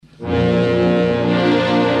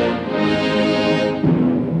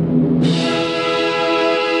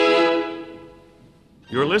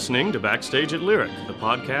listening to Backstage at Lyric, the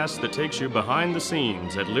podcast that takes you behind the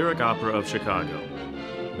scenes at Lyric Opera of Chicago.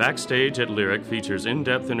 Backstage at Lyric features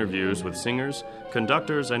in-depth interviews with singers,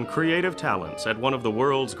 conductors, and creative talents at one of the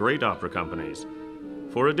world's great opera companies.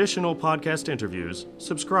 For additional podcast interviews,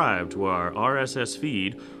 subscribe to our RSS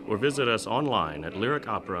feed or visit us online at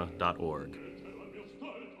lyricopera.org.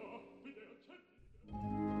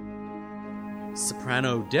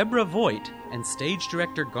 Soprano Deborah Voigt and stage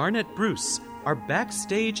director Garnet Bruce are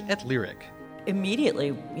backstage at Lyric.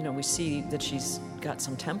 Immediately, we see that she's got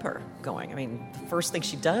some temper going. I mean, the first thing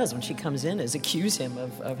she does when she comes in is accuse him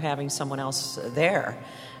of having someone else there.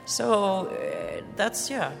 So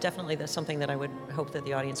that's something that I would hope that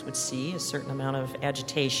the audience would see, a certain amount of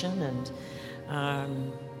agitation,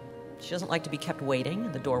 and she doesn't like to be kept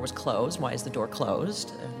waiting. The door was closed. Why is the door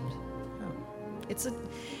closed? And it's a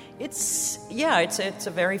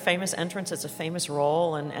very famous entrance. It's a famous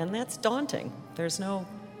role, and that's daunting. There's no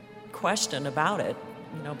question about it,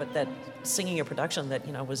 but that singing a production that,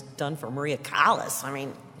 was done for Maria Callas, I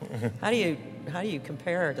mean, how do you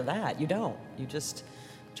compare to that? You don't. You just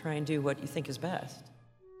try and do what you think is best.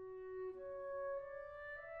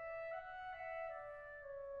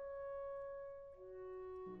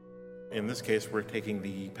 In this case, we're taking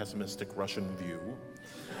the pessimistic Russian view,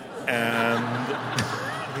 and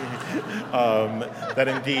that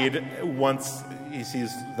indeed, once he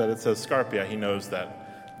sees that it says Scarpia, he knows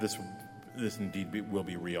that this indeed will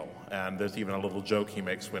be real. And there's even a little joke he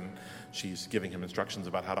makes when she's giving him instructions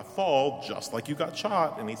about how to fall, just like you got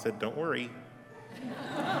shot, and he said, "Don't worry.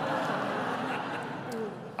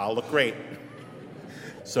 I'll look great."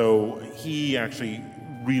 So he actually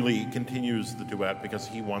really continues the duet because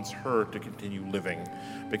he wants her to continue living,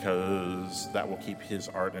 because that will keep his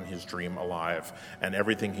art and his dream alive. And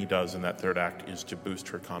everything he does in that third act is to boost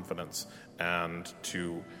her confidence and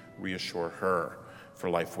to reassure her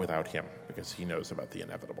for life without him, because he knows about the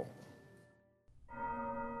inevitable.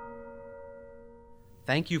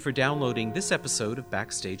 Thank you for downloading this episode of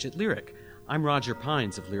Backstage at Lyric. I'm Roger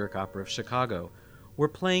Pines of Lyric Opera of Chicago. We're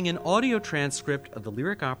playing an audio transcript of the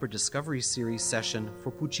Lyric Opera Discovery Series session for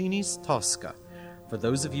Puccini's Tosca. For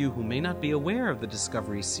those of you who may not be aware of the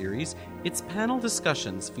Discovery Series, it's panel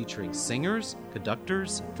discussions featuring singers,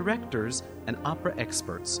 conductors, directors, and opera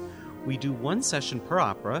experts. We do one session per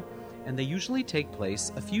opera, and they usually take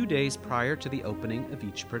place a few days prior to the opening of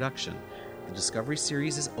each production. The Discovery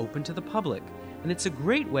Series is open to the public, and it's a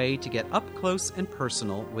great way to get up close and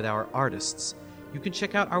personal with our artists. You can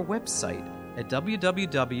check out our website at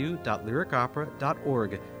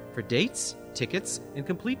www.lyricopera.org for dates, tickets, and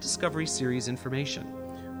complete Discovery Series information.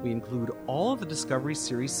 We include all of the Discovery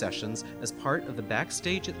Series sessions as part of the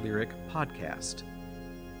Backstage at Lyric podcast.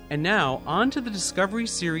 And now, on to the Discovery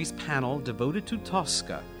Series panel devoted to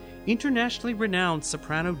Tosca. Internationally renowned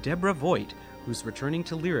soprano Deborah Voigt, who's returning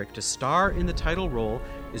to Lyric to star in the title role,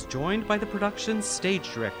 is joined by the production's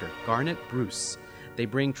stage director, Garnet Bruce. They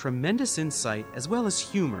bring tremendous insight as well as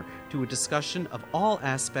humor to a discussion of all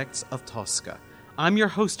aspects of Tosca. I'm your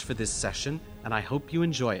host for this session, and I hope you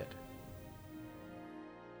enjoy it.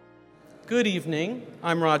 Good evening.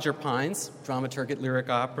 I'm Roger Pines, dramaturg at Lyric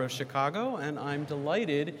Opera of Chicago, and I'm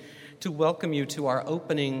delighted to welcome you to our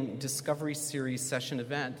opening Discovery Series session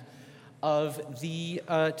event of the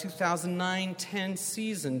 2009-10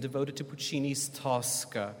 season devoted to Puccini's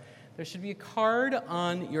Tosca. There should be a card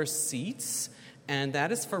on your seats, and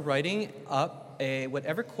that is for writing up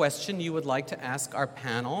whatever question you would like to ask our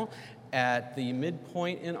panel at the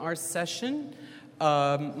midpoint in our session.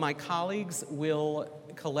 My colleagues will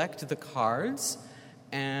collect the cards,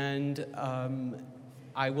 and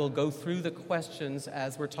I will go through the questions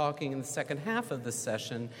as we're talking in the second half of the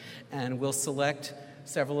session, and we'll select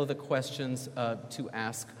several of the questions to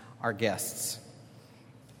ask our guests.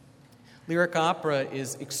 Lyric Opera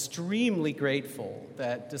is extremely grateful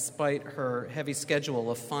that despite her heavy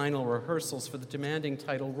schedule of final rehearsals for the demanding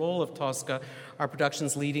title role of Tosca, our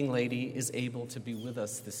production's leading lady is able to be with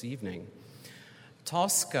us this evening.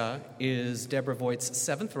 Tosca is Deborah Voigt's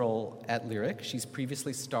seventh role at Lyric. She's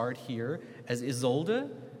previously starred here as Isolde,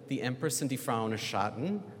 the Empress in Die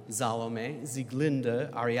Frauenschatten, Salome,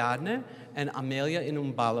 Sieglinde, Ariadne, and Amelia in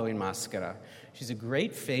Un ballo in maschera. She's a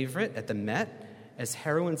great favorite at the Met as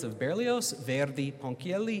heroines of Berlioz, Verdi,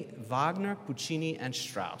 Ponchielli, Wagner, Puccini, and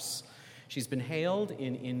Strauss. She's been hailed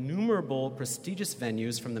in innumerable prestigious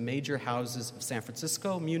venues from the major houses of San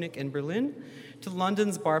Francisco, Munich, and Berlin to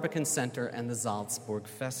London's Barbican Centre and the Salzburg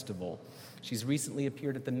Festival. She's recently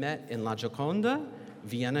appeared at the Met in La Gioconda,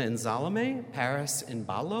 Vienna in Salome, Paris in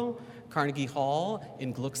Ballo, Carnegie Hall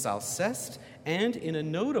in Gluck's-Alceste, and in a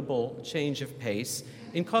notable change of pace,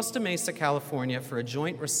 in Costa Mesa, California, for a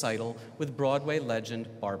joint recital with Broadway legend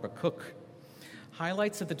Barbara Cook.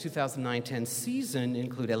 Highlights of the 2009-10 season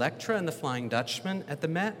include Elektra and the Flying Dutchman at the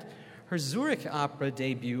Met, her Zurich opera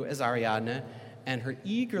debut as Ariadne, and her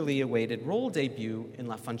eagerly awaited role debut in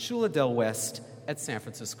La Fanciulla del West at San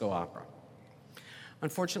Francisco Opera.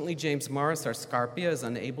 Unfortunately, James Morris, our Scarpia, is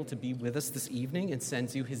unable to be with us this evening and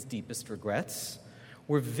sends you his deepest regrets.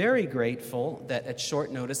 We're very grateful that at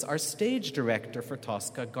short notice, our stage director for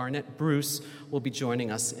Tosca, Garnet Bruce, will be joining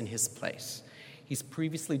us in his place. He's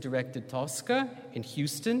previously directed Tosca in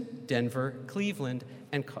Houston, Denver, Cleveland,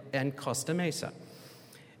 and Costa Mesa.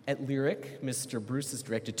 At Lyric, Mr. Bruce has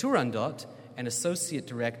directed Turandot and associate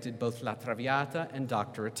directed both La Traviata and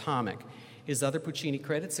Dr. Atomic. His other Puccini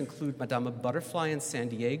credits include Madama Butterfly in San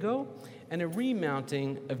Diego and a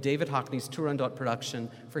remounting of David Hockney's Turandot production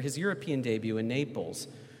for his European debut in Naples.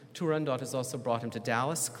 Turandot has also brought him to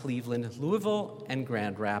Dallas, Cleveland, Louisville, and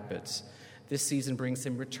Grand Rapids. This season brings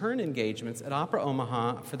him return engagements at Opera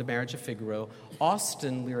Omaha for The Marriage of Figaro,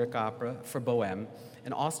 Austin Lyric Opera for Bohème,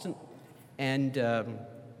 and Austin and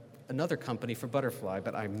another company for Butterfly,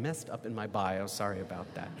 but I messed up in my bio. Sorry about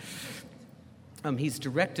that. He's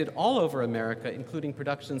directed all over America, including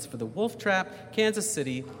productions for the Wolf Trap, Kansas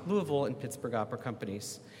City, Louisville, and Pittsburgh Opera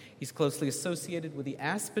Companies. He's closely associated with the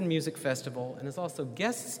Aspen Music Festival and is also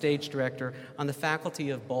guest stage director on the faculty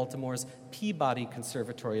of Baltimore's Peabody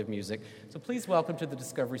Conservatory of Music. So please welcome to the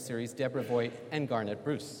Discovery Series, Deborah Voigt and Garnet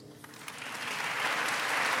Bruce.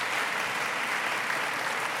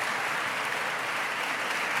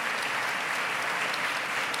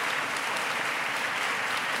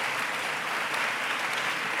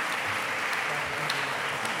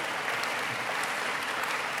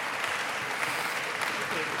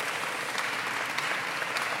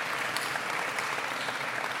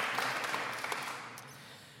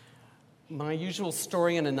 My usual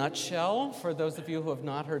story in a nutshell, for those of you who have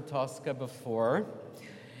not heard Tosca before.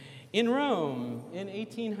 In Rome, in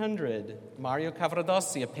 1800, Mario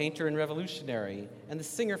Cavaradossi, a painter and revolutionary, and the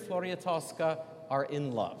singer Floria Tosca are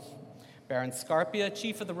in love. Baron Scarpia,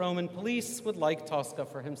 chief of the Roman police, would like Tosca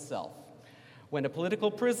for himself. When a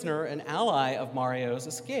political prisoner, an ally of Mario's,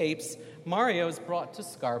 escapes, Mario is brought to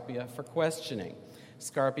Scarpia for questioning.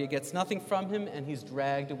 Scarpia gets nothing from him, and he's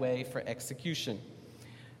dragged away for execution.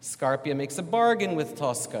 Scarpia makes a bargain with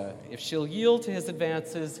Tosca. If she'll yield to his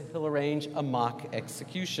advances, he'll arrange a mock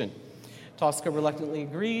execution. Tosca reluctantly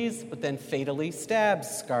agrees, but then fatally stabs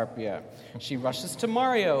Scarpia. She rushes to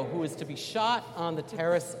Mario, who is to be shot on the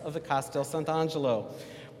terrace of the Castel Sant'Angelo.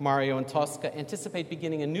 Mario and Tosca anticipate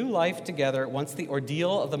beginning a new life together once the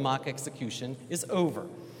ordeal of the mock execution is over.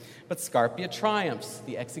 But Scarpia triumphs.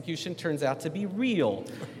 The execution turns out to be real.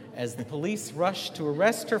 As the police rush to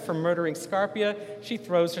arrest her for murdering Scarpia, she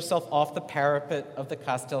throws herself off the parapet of the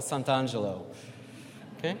Castel Sant'Angelo.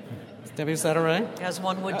 Okay? Debbie, is that all right? As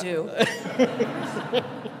one would do.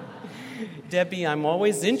 Debbie, I'm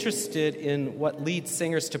always interested in what leads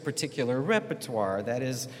singers to particular repertoire. That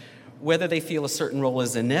is, whether they feel a certain role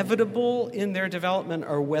is inevitable in their development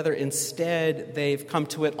or whether instead they've come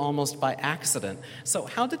to it almost by accident. So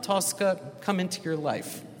how did Tosca come into your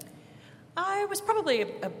life? I was probably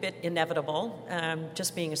a bit inevitable.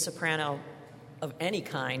 Just being a soprano of any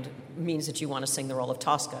kind means that you want to sing the role of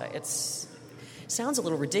Tosca. It sounds a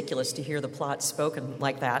little ridiculous to hear the plot spoken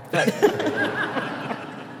like that,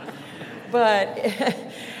 but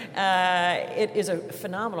it is a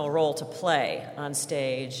phenomenal role to play on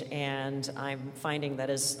stage, and I'm finding that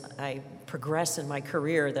as I progress in my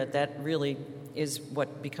career that really is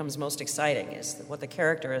what becomes most exciting, is what the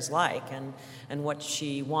character is like and what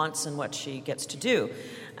she wants and what she gets to do.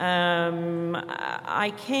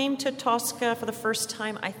 I came to Tosca for the first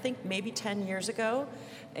time, I think maybe 10 years ago,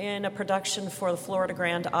 in a production for the Florida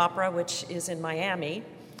Grand Opera, which is in Miami.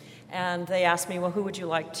 And they asked me, well, who would you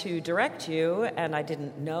like to direct you? And I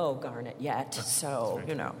didn't know Garnet yet, so,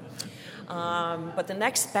 you know. But the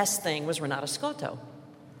next best thing was Renata Scotto.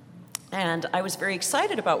 And I was very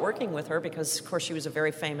excited about working with her because, of course, she was a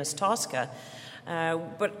very famous Tosca.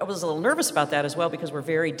 But I was a little nervous about that as well because we're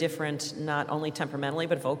very different, not only temperamentally,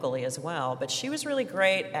 but vocally as well. But she was really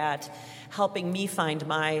great at helping me find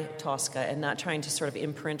my Tosca and not trying to sort of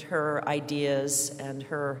imprint her ideas and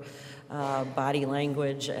her body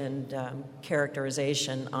language and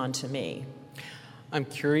characterization onto me. I'm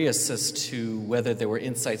curious as to whether there were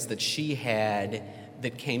insights that she had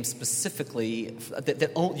that came specifically,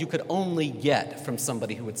 that you could only get from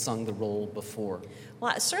somebody who had sung the role before?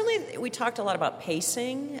 Well, certainly we talked a lot about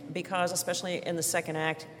pacing, because especially in the second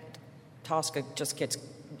act, Tosca just gets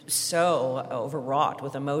so overwrought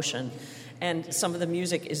with emotion. And some of the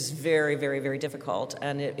music is very, very, very difficult,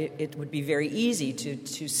 and it would be very easy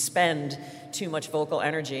to spend too much vocal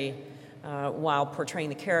energy while portraying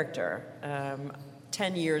the character.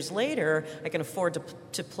 10 years later, I can afford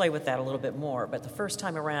to play with that a little bit more. But the first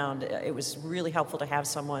time around, it was really helpful to have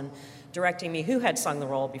someone directing me who had sung the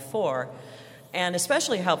role before, and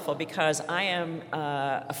especially helpful because I am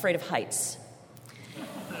afraid of heights.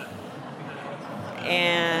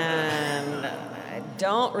 And I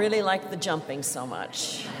don't really like the jumping so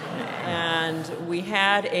much. And we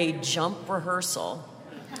had a jump rehearsal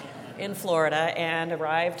in Florida and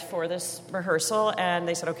arrived for this rehearsal, and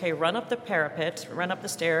they said, okay, run up the parapet, run up the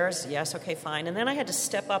stairs. Yes, okay, fine. And then I had to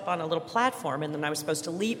step up on a little platform, and then I was supposed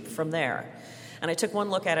to leap from there. And I took one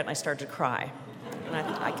look at it, and I started to cry. And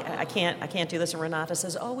I can't do this. And Renata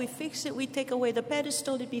says, oh, we fix it. We take away the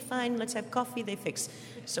pedestal. It'd be fine. Let's have coffee. They fix.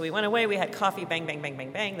 So we went away. We had coffee. Bang, bang, bang,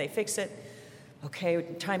 bang, bang. They fix it. Okay,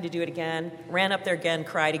 time to do it again. Ran up there again,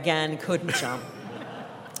 cried again, couldn't jump.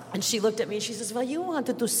 And she looked at me and she says, well, you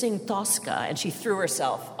wanted to sing Tosca. And she threw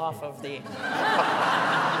herself off of the...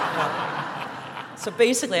 So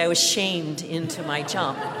basically, I was shamed into my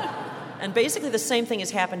jump. And basically the same thing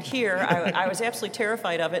has happened here. I was absolutely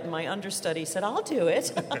terrified of it, and my understudy said, I'll do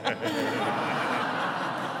it.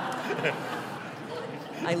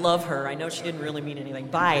 I love her. I know she didn't really mean anything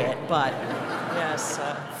by it, but yes,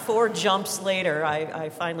 4 jumps later, I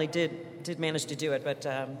finally did manage to do it, but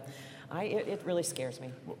it really scares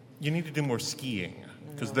me. Well, you need to do more skiing,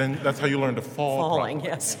 because then that's how you learn to fall. Falling,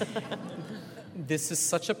 yes. This is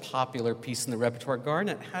such a popular piece in the repertoire.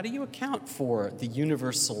 Garnet, how do you account for the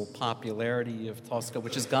universal popularity of Tosca,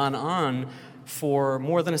 which has gone on for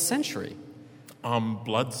more than a century?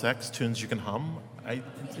 Blood, sex, tunes you can hum.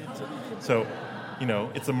 So,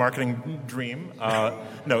 it's a marketing dream.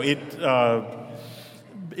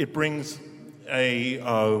 It brings a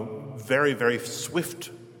very, very swift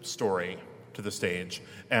story to the stage,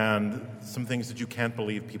 and some things that you can't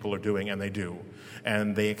believe people are doing, and they do.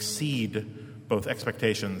 And they exceed both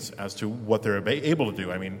expectations as to what they're able to do.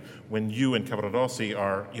 I mean, when you and Cavaradossi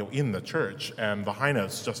are in the church and the high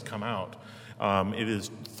notes just come out, it is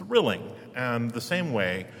thrilling. And the same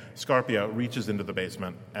way, Scarpia reaches into the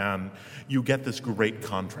basement, and you get this great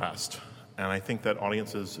contrast. And I think that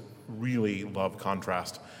audiences really love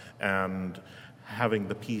contrast. And having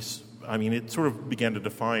the piece, it sort of began to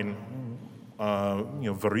define,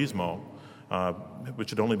 Verismo, which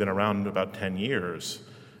had only been around about 10 years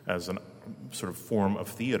as an sort of form of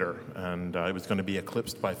theater, and it was going to be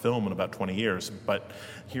eclipsed by film in about 20 years. But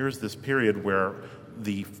here's this period where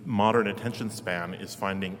the modern attention span is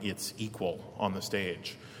finding its equal on the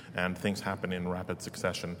stage, and things happen in rapid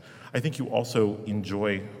succession. I think you also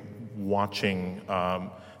enjoy watching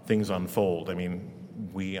things unfold.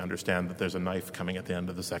 We understand that there's a knife coming at the end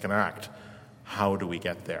of the second act. How do we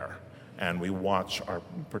get there? And we watch our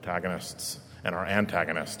protagonists and our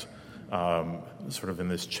antagonist sort of in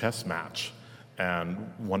this chess match,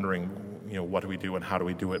 and wondering, what do we do and how do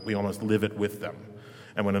we do it? We almost live it with them.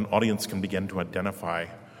 And when an audience can begin to identify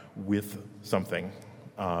with something,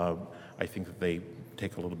 I think that they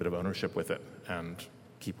take a little bit of ownership with it and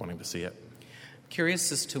keep wanting to see it.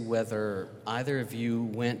 Curious as to whether either of you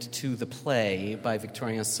went to the play by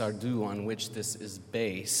Victorien Sardou on which this is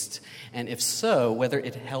based, and if so, whether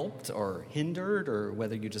it helped or hindered, or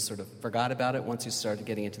whether you just sort of forgot about it once you started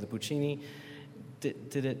getting into the Puccini.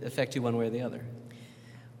 Did it affect you one way or the other?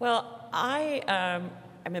 Well, I'm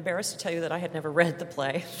embarrassed to tell you that I had never read the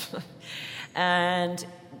play. And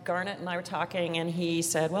Garnet and I were talking, and he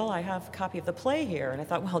said, well, I have a copy of the play here. And I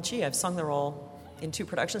thought, well, gee, I've sung the role in 2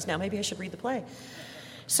 productions now. Maybe I should read the play.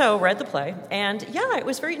 So read the play. And, yeah, it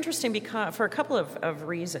was very interesting because, for a couple of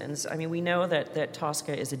reasons. We know that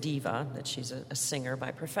Tosca is a diva, that she's a singer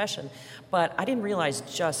by profession. But I didn't realize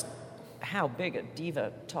just how big a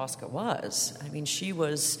diva Tosca was. She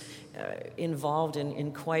was involved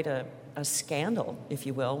in quite a scandal, if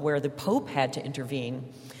you will, where the Pope had to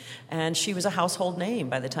intervene. And she was a household name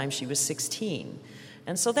by the time she was 16.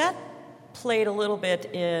 And so that played a little bit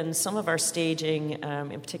in some of our staging,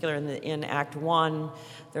 in particular in Act 1.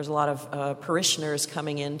 There's a lot of parishioners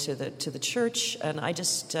coming into the church, and I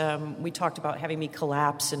just, we talked about having me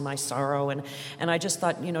collapse in my sorrow, and I just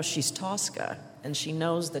thought, she's Tosca, and she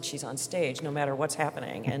knows that she's on stage no matter what's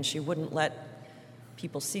happening, and she wouldn't let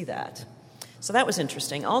people see that. So that was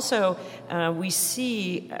interesting. Also, we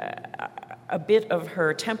see a bit of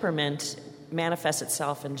her temperament manifests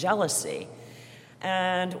itself in jealousy.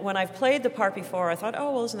 And when I've played the part before, I thought,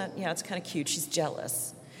 oh, well, isn't that, it's kind of cute. She's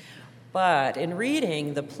jealous. But in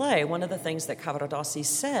reading the play, one of the things that Cavaradossi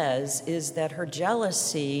says is that her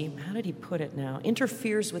jealousy, how did he put it now,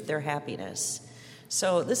 interferes with their happiness.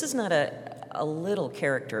 So this is not a little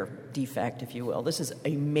character defect, if you will. This is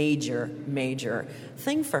a major, major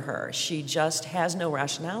thing for her. She just has no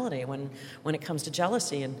rationality when it comes to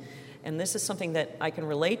jealousy. And this is something that I can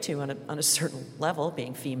relate to on a certain level,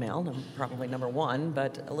 being female. I'm probably number one,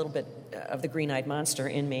 but a little bit of the green-eyed monster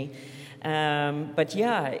in me. But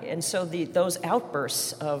yeah, and so those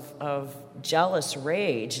outbursts of jealous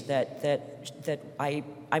rage that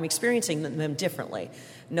I'm experiencing them differently,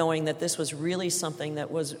 knowing that this was really something that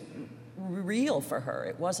was real for her.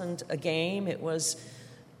 It wasn't a game. It was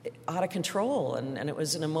out of control, and it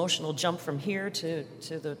was an emotional jump from here to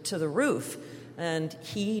the roof. And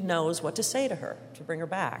he knows what to say to her to bring her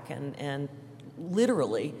back, and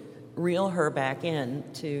literally reel her back in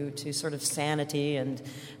to sort of sanity and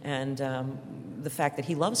the fact that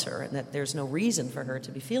he loves her and that there's no reason for her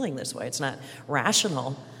to be feeling this way. It's not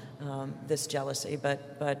rational, this jealousy,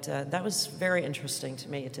 but that was very interesting to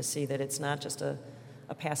me to see that it's not just a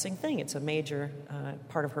passing thing. It's a major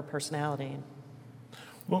part of her personality.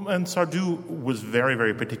 Well, and Sardou was very,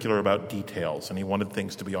 very particular about details, and he wanted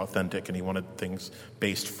things to be authentic, and he wanted things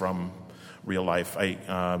based from real life.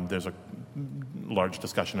 There's a large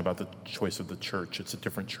discussion about the choice of the church. It's a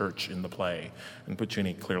different church in the play, and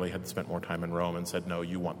Puccini clearly had spent more time in Rome and said, no,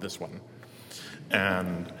 you want this one.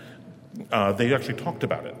 And they actually talked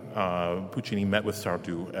about it. Puccini met with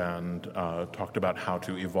Sardou and talked about how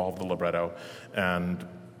to evolve the libretto and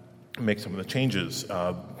make some of the changes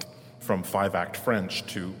from 5-act French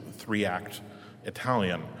to 3-act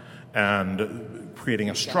Italian, and creating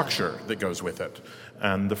a structure that goes with it.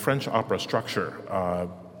 And the French opera structure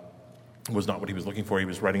was not what he was looking for. He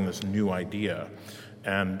was writing this new idea.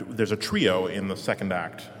 And there's a trio in the 2nd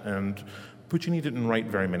act, and Puccini didn't write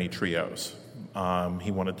very many trios. He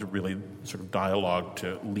wanted to really sort of dialogue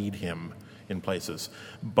to lead him in places.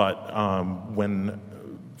 But when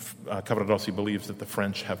Cavaradossi believes that the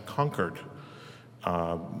French have conquered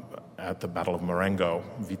at the Battle of Marengo,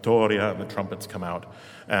 Vittoria, and the trumpets come out,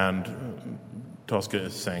 and Tosca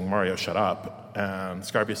is saying, Mario, shut up, and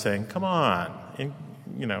Scarpia is saying, come on,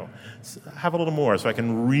 have a little more so I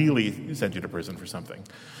can really send you to prison for something.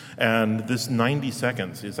 And this 90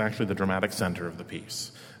 seconds is actually the dramatic center of the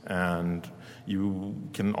piece, and you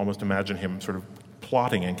can almost imagine him sort of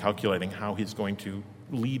plotting and calculating how he's going to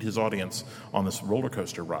lead his audience on this roller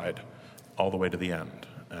coaster ride all the way to the end.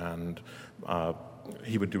 And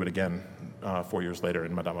he would do it again 4 years later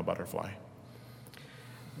in Madama Butterfly.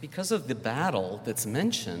 Because of the battle that's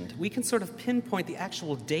mentioned, we can sort of pinpoint the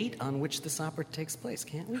actual date on which this opera takes place,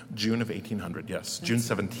 can't we? June of 1800, yes. June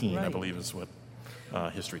 17, right. I believe, is what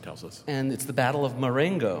history tells us. And it's the Battle of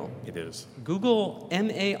Marengo. It is. Google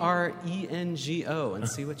Marengo and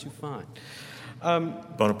see what you find.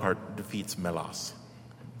 Bonaparte defeats Melas.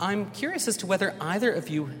 I'm curious as to whether either of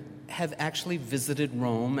you have actually visited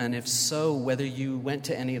Rome, and if so, whether you went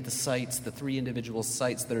to any of the sites, the 3 individual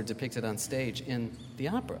sites that are depicted on stage in the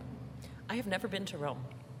opera. I have never been to Rome.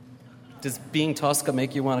 Does being Tosca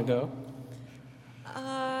make you want to go?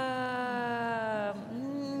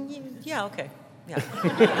 Yeah, okay. Yeah.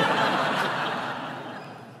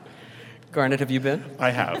 Garnet, have you been?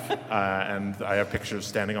 I have, and I have pictures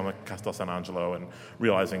standing on the Castel San Angelo and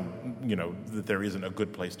realizing, that there isn't a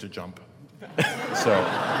good place to jump. So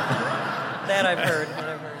that I've heard.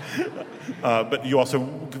 But you also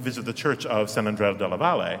visit the church of San Andrea della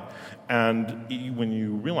Valle, and when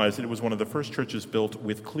you realize that it was one of the first churches built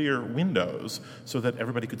with clear windows so that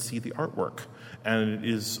everybody could see the artwork, and it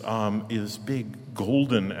is big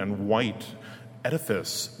golden and white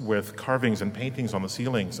edifice with carvings and paintings on the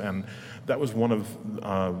ceilings, and that was one of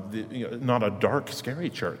not a dark, scary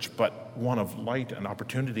church, but one of light and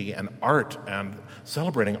opportunity and art and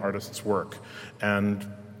celebrating artists' work and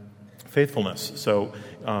faithfulness. So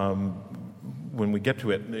when we get to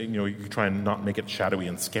it, you try and not make it shadowy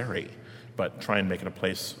and scary, but try and make it a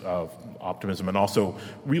place of optimism and also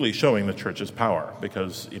really showing the church's power,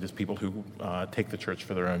 because it is people who take the church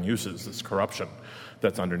for their own uses, this corruption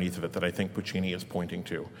that's underneath of it that I think Puccini is pointing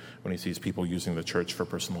to when he sees people using the church for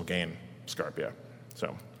personal gain, Scarpia.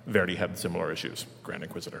 So Verdi had similar issues, Grand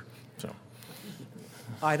Inquisitor. So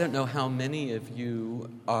I don't know how many of you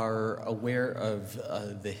are aware of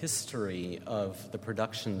the history of the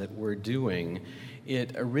production that we're doing.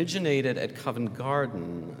 It originated at Covent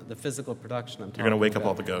Garden, the physical production I'm talking about. You're going to wake up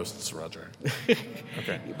all the ghosts, Roger.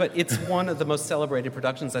 Okay. But it's one of the most celebrated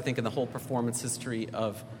productions, I think, in the whole performance history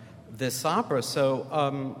of this opera.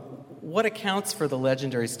 So what accounts for the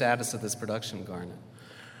legendary status of this production, Garnet?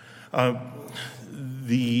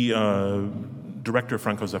 The director,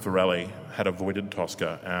 Franco Zeffirelli, had avoided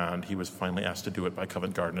Tosca, and he was finally asked to do it by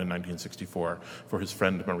Covent Garden in 1964 for his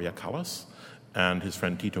friend Maria Callas and his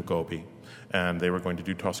friend Tito Gobbi. And they were going to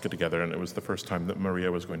do Tosca together, and it was the first time that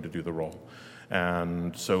Maria was going to do the role.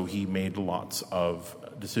 And so he made lots of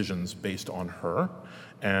decisions based on her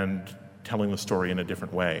and telling the story in a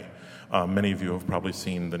different way. Many of you have probably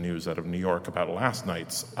seen the news out of New York about last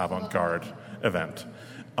night's avant-garde event.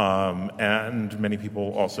 And many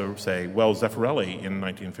people also say, well, Zeffirelli in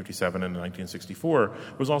 1957 and 1964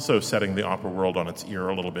 was also setting the opera world on its ear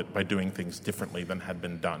a little bit by doing things differently than had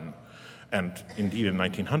been done. And indeed, in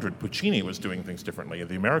 1900, Puccini was doing things differently.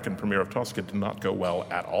 The American premiere of Tosca did not go well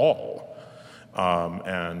at all.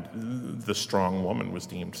 And The Strong Woman was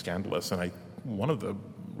deemed scandalous. And one of the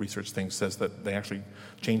research things says that they actually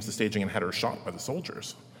changed the staging and had her shot by the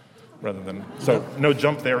soldiers rather than... So no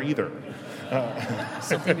jump there either.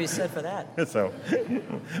 Something to be said for that. So,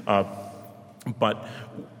 but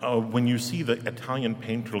when you see the Italian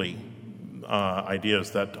painterly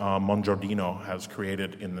ideas that Mongiardino has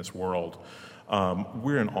created in this world,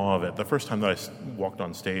 we're in awe of it. The first time that I walked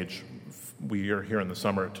on stage, we are here in the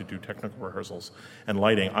summer to do technical rehearsals and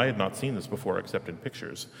lighting. I had not seen this before except in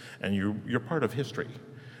pictures. And you're part of history.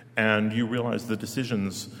 And you realize the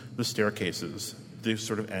decisions, the staircases, the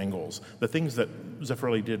sort of angles, the things that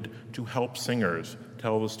Zeffirelli did to help singers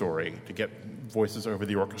tell the story, to get voices over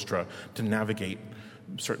the orchestra, to navigate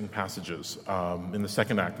certain passages. In the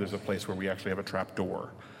second act, there's a place where we actually have a trap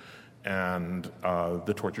door, and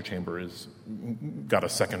the torture chamber is got a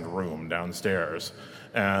second room downstairs,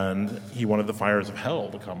 and he wanted the fires of hell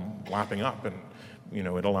to come lapping up, and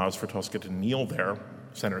it allows for Tosca to kneel there,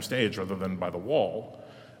 center stage, rather than by the wall,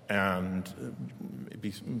 and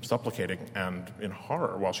be supplicating and in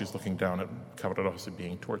horror while she's looking down at Cavaradossi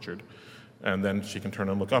being tortured. And then she can turn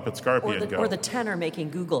and look up at Scarpia and go... Or the tenor making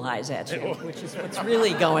Google eyes at you, which is what's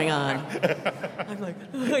really going on. I'm like,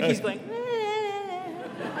 and he's going...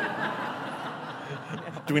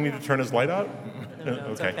 Do we need to turn his light out? No,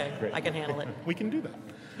 it's okay. Great. I can handle it. We can do that.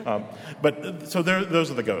 So those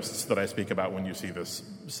are the ghosts that I speak about when you see this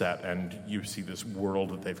set and you see this world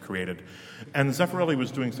that they've created. And Zeffirelli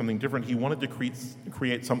was doing something different. He wanted to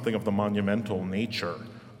create something of the monumental nature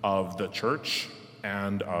of the church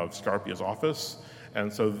and of Scarpia's office.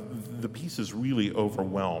 And so the pieces really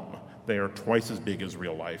overwhelm. They are twice as big as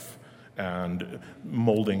real life, and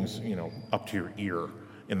moldings, up to your ear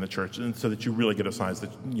in the church, and so that you really get a sense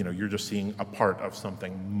that, you're just seeing a part of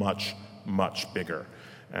something much, much bigger.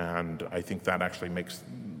 And I think that actually makes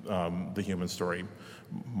the human story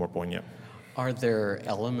more poignant. Are there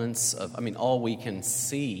elements of, all we can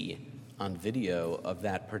see on video of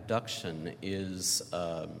that production is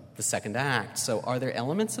the second act. So are there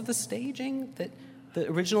elements of the staging, the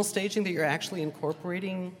original staging, that you're actually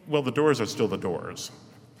incorporating? Well, the doors are still the doors.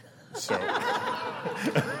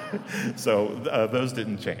 So, those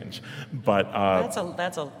didn't change. But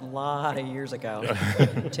that's a lot of years ago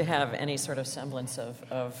to have any sort of semblance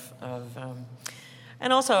of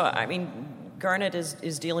and also, Garnet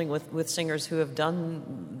is dealing with singers who have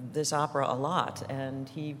done this opera a lot, and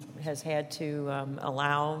he has had to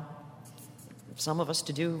allow some of us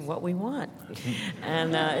to do what we want.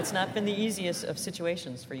 And it's not been the easiest of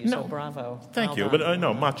situations for you, so bravo. Thank you. But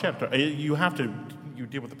no, ma certo. You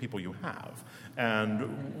deal with the people you have.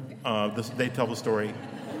 And they tell the story.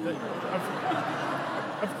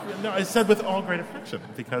 I said with all great affection,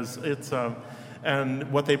 because it's...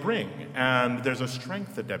 and what they bring. And there's a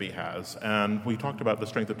strength that Debbie has. And we talked about the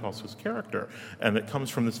strength of Tosca's character. And it comes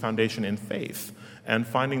from this foundation in faith. And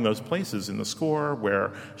finding those places in the score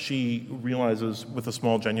where she realizes with a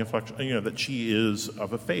small genuflection, that she is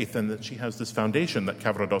of a faith and that she has this foundation that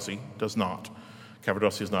Cavaradossi does not.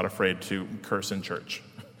 Cavaradossi is not afraid to curse in church,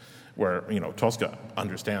 where, Tosca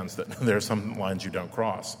understands that there are some lines you don't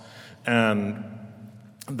cross. And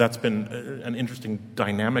that's been an interesting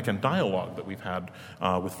dynamic and dialogue that we've had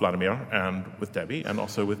with Vladimir and with Debbie and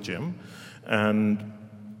also with Jim. And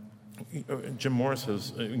Jim Morris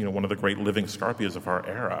is, one of the great living Scarpias of our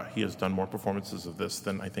era. He has done more performances of this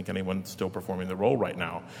than I think anyone still performing the role right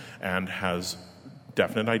now, and has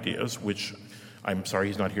definite ideas, which I'm sorry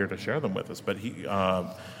he's not here to share them with us, but he...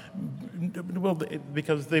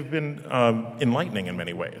 because they've been enlightening in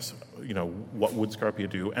many ways. What would Scarpia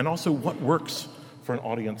do? And also what works for an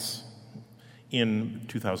audience in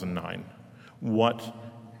 2009. What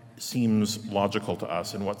seems logical to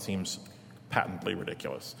us and what seems patently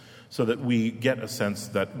ridiculous. So that we get a sense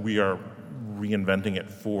that we are reinventing it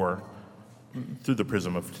for through the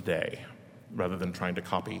prism of today, rather than trying to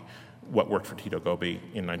copy what worked for Tito Gobi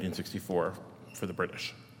in 1964 for the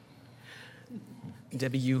British.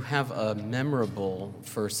 Debbie, you have a memorable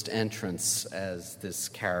first entrance as this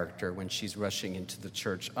character when she's rushing into the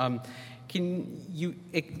church. Can you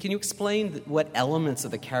explain what elements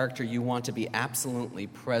of the character you want to be absolutely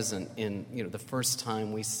present in, the first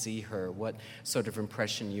time we see her? What sort of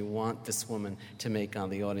impression you want this woman to make on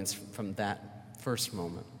the audience from that first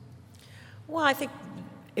moment? Well, I think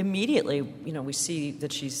immediately, we see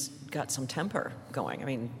that she's got some temper going. I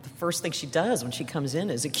mean, the first thing she does when she comes in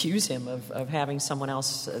is accuse him of having someone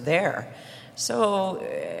else there. So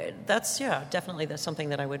that's something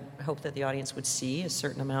that I would hope that the audience would see, a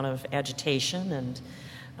certain amount of agitation and,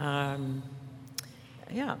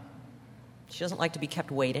 She doesn't like to be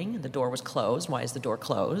kept waiting, and the door was closed. Why is the door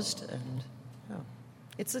closed? And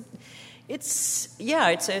it's a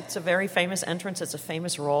very famous entrance. It's a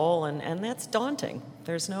famous role, and that's daunting.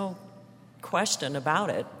 There's no question about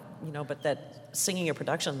it, but that singing a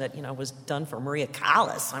production that, was done for Maria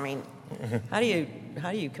Callas, I mean, how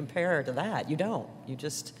do you compare to that? You don't. You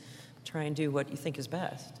just try and do what you think is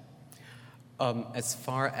best. As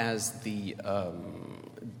far as the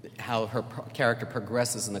how her character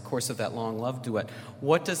progresses in the course of that long love duet,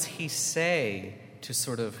 what does he say to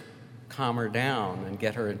sort of calm her down and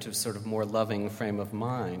get her into a sort of more loving frame of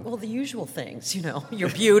mind? Well, the usual things, you're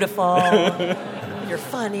beautiful, you're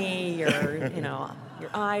funny, your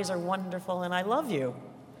eyes are wonderful, and I love you,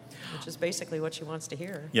 which is basically what she wants to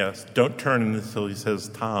hear. Yes, don't turn until he says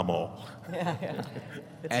Tamo. Yeah.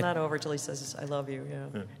 It's not over till he says, I love you, yeah.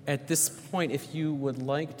 At this point, if you would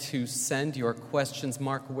like to send your questions,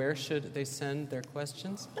 Mark, where should they send their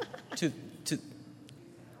questions? to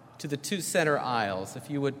the two center aisles.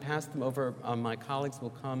 If you would pass them over, my colleagues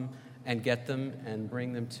will come and get them and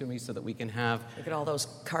bring them to me so that we can have... Look at all those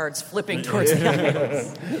cards flipping towards the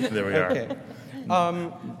aisles. There we are. Okay.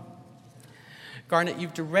 Garnet,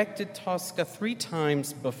 you've directed Tosca 3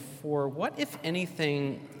 times before. What, if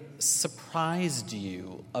anything, surprised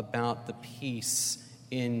you about the piece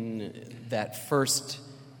in that first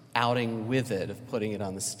outing with it, of putting it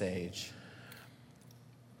on the stage?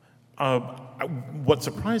 What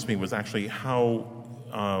surprised me was actually how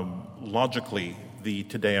logically the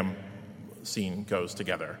Te Deum scene goes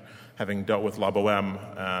together. Having dealt with La Bohème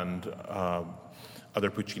and other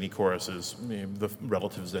Puccini choruses, the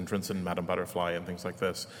Relatives' entrance and Madame Butterfly and things like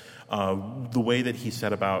this, the way that he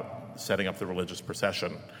set about setting up the religious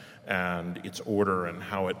procession and its order and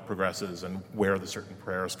how it progresses and where the certain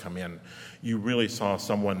prayers come in, you really saw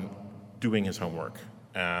someone doing his homework.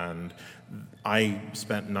 And I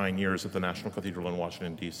spent 9 years at the National Cathedral in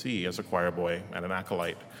Washington, D.C. as a choir boy and an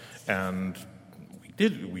acolyte. And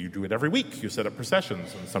we do it every week. You set up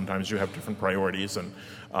processions, and sometimes you have different priorities. And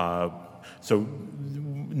so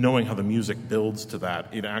knowing how the music builds to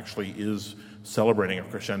that, it actually is celebrating a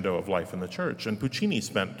crescendo of life in the church. And Puccini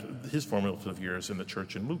spent his formative years in the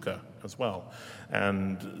church in Lucca as well.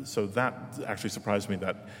 And so that actually surprised me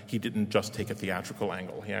that he didn't just take a theatrical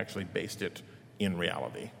angle. He actually based it in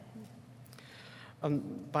reality.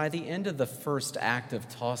 By the end of the first act of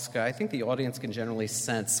Tosca, I think the audience can generally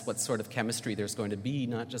sense what sort of chemistry there's going to be,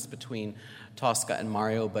 not just between Tosca and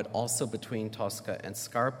Mario, but also between Tosca and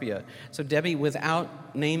Scarpia. So, Debbie,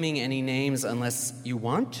 without naming any names unless you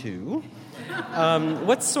want to,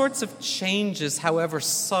 what sorts of changes, however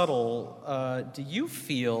subtle, do you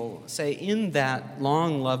feel, say, in that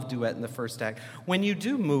long love duet in the first act, when you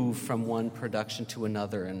do move from one production to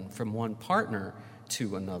another and from one partner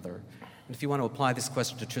to another? And if you want to apply this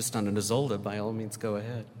question to Tristan and Isolde, by all means, go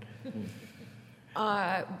ahead.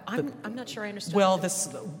 I'm not sure I understand. Well,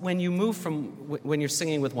 when you move from when you're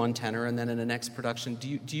singing with one tenor and then in the next production,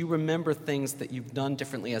 do you remember things that you've done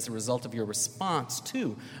differently as a result of your response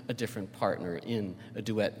to a different partner in a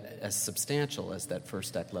duet as substantial as that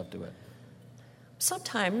first act love duet?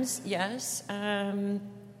 Sometimes, yes.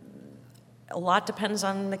 A lot depends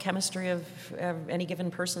on the chemistry of any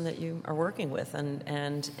given person that you are working with,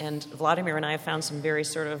 and Vladimir and I have found some very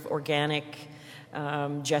sort of organic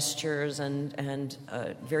gestures and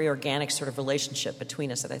a very organic sort of relationship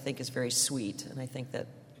between us that I think is very sweet, and I think that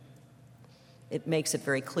it makes it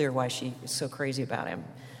very clear why she is so crazy about him,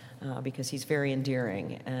 because he's very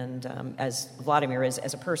endearing, and as Vladimir is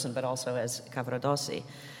as a person, but also as Cavaradossi.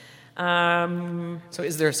 So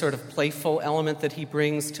is there a sort of playful element that he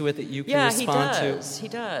brings to it that you can respond to? Yeah, he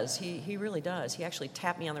does. He really does. He actually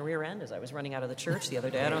tapped me on the rear end as I was running out of the church the other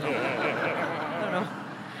day. I don't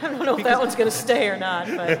know if that one's going to stay or not,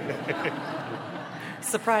 but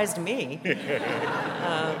surprised me. But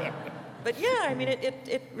yeah, I mean,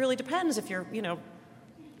 it really depends if you're,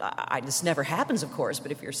 this never happens, of course,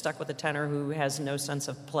 but if you're stuck with a tenor who has no sense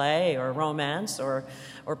of play or romance or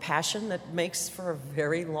passion, that makes for a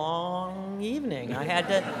very long evening. I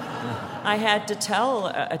had to tell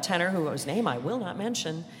a tenor whose name I will not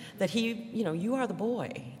mention that you are the boy.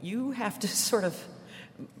 You have to sort of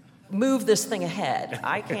move this thing ahead.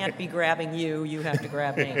 I can't be grabbing you. You have to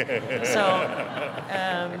grab me.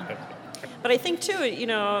 So. But I think, too,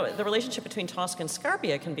 the relationship between Tosca and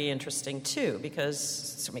Scarpia can be interesting, too,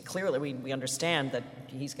 because clearly we understand that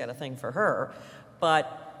he's got a thing for her.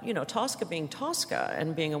 But, Tosca being Tosca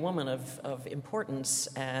and being a woman of importance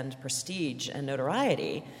and prestige and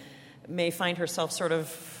notoriety may find herself sort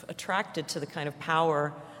of attracted to the kind of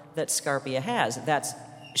power that Scarpia has. That's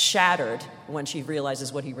shattered when she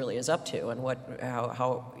realizes what he really is up to and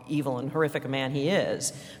how evil and horrific a man he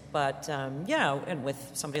is. But, and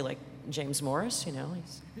with somebody like James Morris,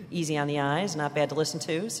 he's easy on the eyes, not bad to listen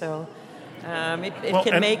to, so it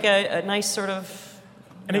can make a nice sort of,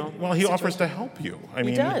 he offers to help you.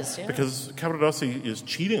 He does, yeah. Because Cavaradossi is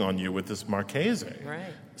cheating on you with this Marchese.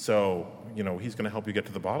 Right. So, he's going to help you get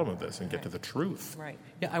to the bottom of this and get to the truth. Right.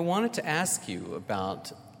 Yeah, I wanted to ask you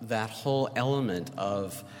about that whole element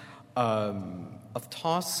of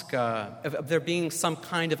Tosca, of there being some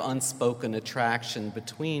kind of unspoken attraction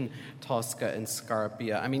between Tosca and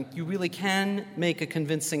Scarpia. I mean, you really can make a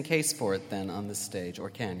convincing case for it then on the stage, or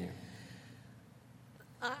can you?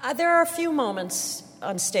 There are a few moments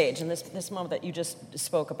on stage, and this moment that you just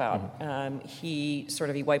spoke about, he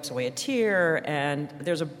wipes away a tear, and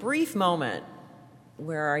there's a brief moment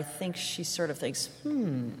where I think she sort of thinks,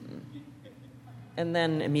 and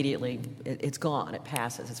then immediately it's gone, it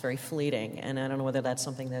passes, it's very fleeting, and I don't know whether that's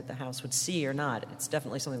something that the house would see or not. It's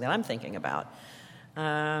definitely something that I'm thinking about.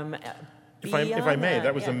 If I may,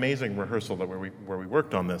 that was amazing rehearsal where we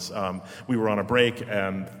worked on this. We were on a break,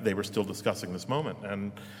 and they were still discussing this moment.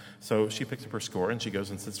 And so she picks up her score, and she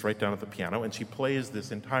goes and sits right down at the piano, and she plays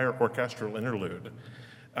this entire orchestral interlude.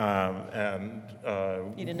 You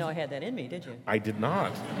didn't know I had that in me, did you? I did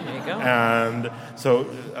not. There you go. And so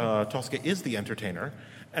Tosca is the entertainer,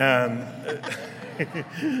 and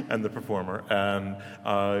and the performer,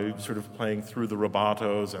 and sort of playing through the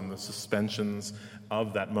rubatos and the suspensions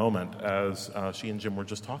of that moment as she and Jim were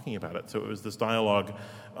just talking about it. So it was this dialogue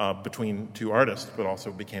between two artists, but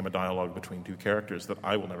also became a dialogue between two characters that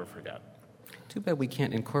I will never forget. Too bad we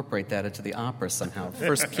can't incorporate that into the opera somehow.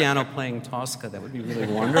 First piano playing Tosca, that would be really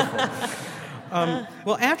wonderful.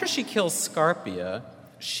 Well, after she kills Scarpia,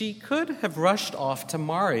 she could have rushed off to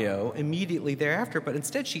Mario immediately thereafter, but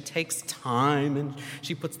instead she takes time and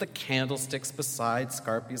she puts the candlesticks beside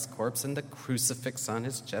Scarpia's corpse and the crucifix on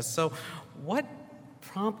his chest. So what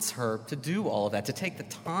prompts her to do all of that, to take the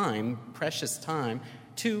time, precious time,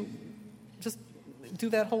 to just do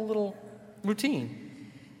that whole little routine?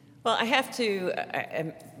 Well, I have to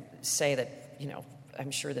say that,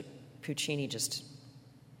 I'm sure that Puccini just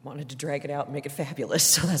wanted to drag it out and make it fabulous,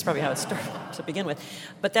 so that's probably how it started to begin with.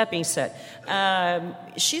 But that being said,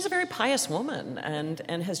 she's a very pious woman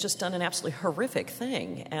and has just done an absolutely horrific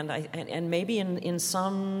thing. And maybe in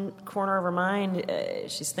some corner of her mind,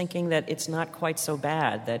 she's thinking that it's not quite so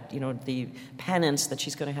bad, that, the penance that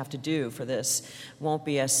she's going to have to do for this won't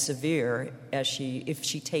be as severe as if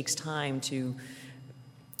she takes time to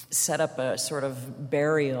set up a sort of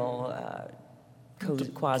burial,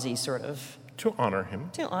 quasi sort of... To honor him.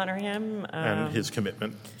 To honor him. And his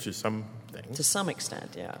commitment to some things. To some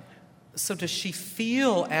extent, yeah. So does she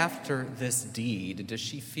feel after this deed, does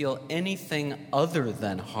she feel anything other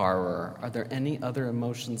than horror? Are there any other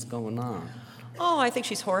emotions going on? Oh, I think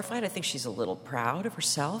she's horrified. I think she's a little proud of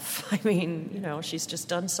herself. I mean, she's just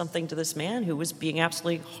done something to this man who was being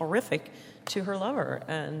absolutely horrific to her lover.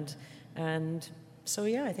 And so,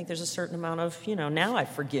 yeah, I think there's a certain amount of, now I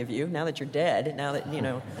forgive you, now that you're dead, now that,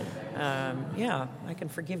 yeah, I can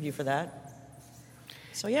forgive you for that.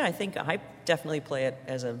 So, yeah, I think I definitely play it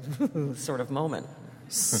as a sort of moment.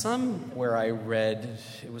 Somewhere I read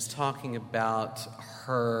it was talking about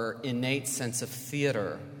her innate sense of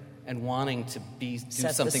theater and wanting to do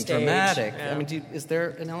Set something the stage. dramatic. Yeah. I mean, is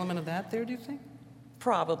there an element of that there, do you think?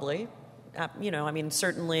 Probably.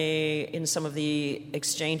 Certainly in some of the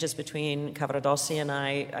exchanges between Cavaradossi and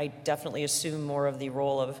I definitely assume more of the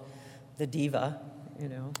role of the diva,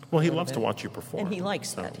 Well, he loves to watch you perform. And he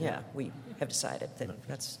likes that, yeah. We have decided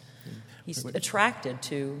that he's attracted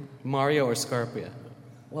to... Mario or Scarpia?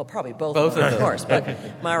 Well, probably both of them, of course,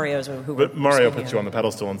 but Mario's who... But Mario puts you on the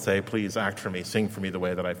pedestal and say, please act for me, sing for me the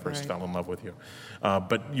way that I first fell in love with you.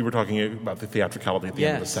 But you were talking about the theatricality at the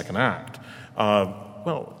end of the second act.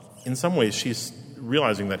 Well, in some ways, she's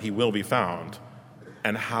realizing that he will be found,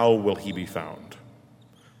 and how will he be found?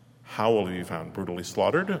 how will he be found? Brutally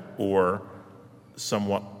slaughtered or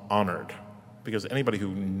somewhat honored? Because anybody who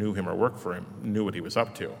knew him or worked for him knew what he was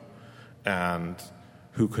up to. And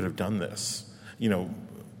who could have done this?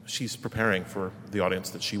 She's preparing for the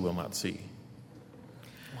audience that she will not see.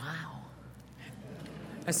 Wow.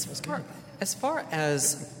 As far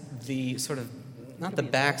as the sort of, not the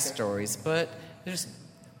backstories, but there's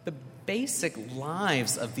the basic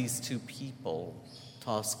lives of these two people,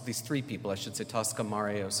 these three people, I should say, Tosca,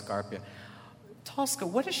 Mario, Scarpia. Tosca,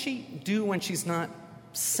 what does she do when she's not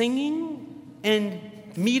singing and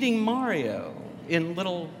meeting Mario in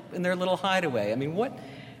their little hideaway? I mean,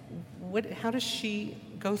 how does she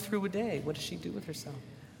go through a day? What does she do with herself?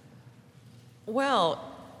 Well,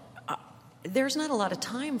 there's not a lot of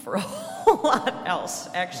time for a whole lot else,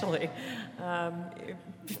 actually.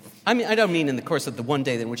 I mean, I don't mean in the course of the one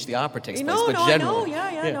day in which the opera takes place, but generally.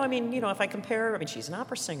 No, I mean, if I compare, she's an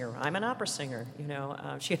opera singer. I'm an opera singer.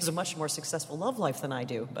 She has a much more successful love life than I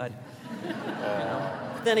do, but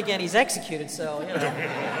then again, he's executed, so,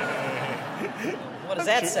 what does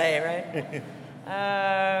that say, right?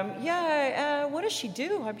 What does she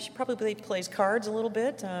do? She probably plays cards a little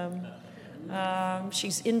bit.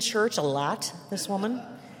 She's in church a lot, this woman.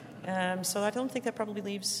 So I don't think that probably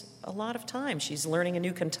leaves a lot of time. She's learning a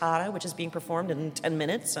new cantata, which is being performed in 10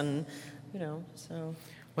 minutes, and, so...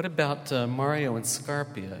 What about Mario and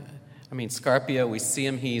Scarpia? I mean, Scarpia, we see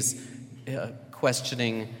him, he's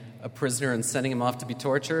questioning a prisoner and sending him off to be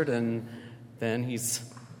tortured, and then he's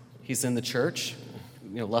in the church,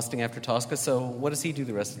 lusting after Tosca. So what does he do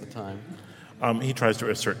the rest of the time? He tries to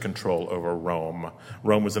assert control over Rome.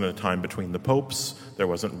 Rome was in a time between the popes. There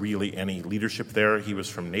wasn't really any leadership there. He was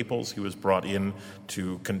from Naples. He was brought in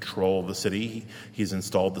to control the city. He's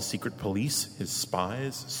installed the secret police, his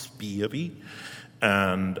spies, Spieri.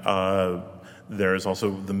 And there's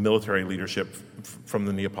also the military leadership from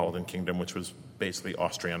the Neapolitan kingdom, which was basically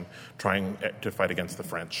Austrian, trying to fight against the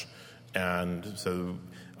French. And so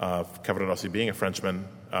Cavaradossi being a Frenchman,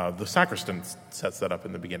 the sacristan sets that up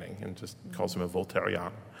in the beginning and just calls him a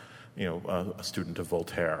Voltairian, a student of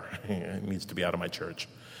Voltaire. He needs to be out of my church.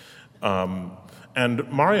 And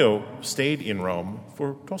Mario stayed in Rome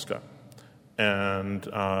for Tosca. And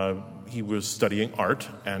he was studying art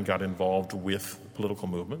and got involved with political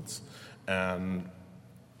movements. But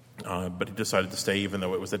he decided to stay even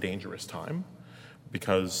though it was a dangerous time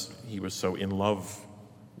because he was so in love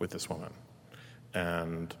with this woman.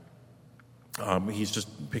 And he's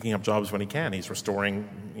just picking up jobs when he can. He's restoring,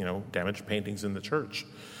 damaged paintings in the church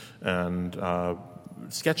and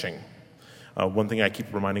sketching. One thing I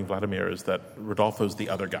keep reminding Vladimir is that Rodolfo's the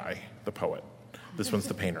other guy, the poet. This one's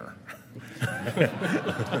the painter.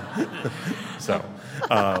 So,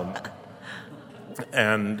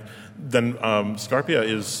 and then Scarpia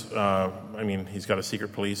is, he's got a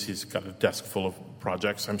secret police. He's got a desk full of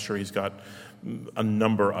projects. I'm sure he's got a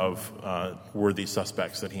number of worthy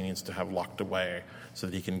suspects that he needs to have locked away so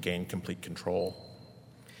that he can gain complete control.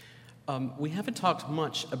 We haven't talked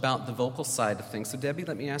much about the vocal side of things. So, Debbie,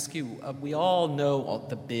 let me ask you, we all know all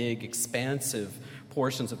the big, expansive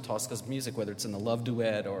portions of Tosca's music, whether it's in the Love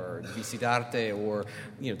Duet or Vici d'Arte or,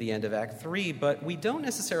 the end of Act 3, but we don't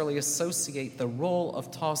necessarily associate the role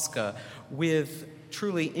of Tosca with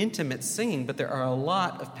truly intimate singing, but there are a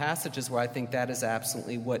lot of passages where I think that is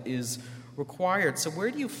absolutely what is required. So where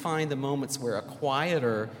do you find the moments where a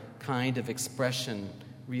quieter kind of expression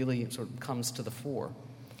really sort of comes to the fore?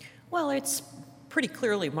 Well, it's pretty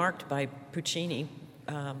clearly marked by Puccini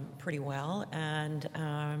pretty well,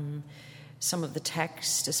 and some of the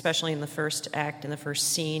text, especially in the first act, in the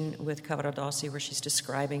first scene with Cavaradossi, where she's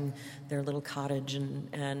describing their little cottage,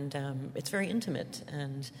 and it's very intimate,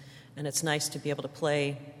 and it's nice to be able to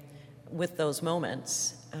play with those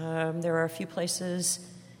moments. There are a few places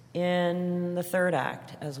in the third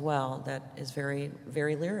act as well that is very,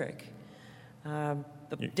 very lyric.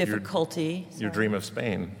 The difficulty... Your Dream of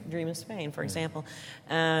Spain. Dream of Spain, for example.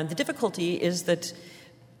 The difficulty is that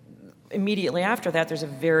immediately after that, there's a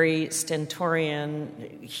very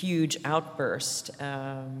stentorian, huge outburst,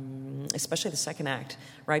 especially the second act,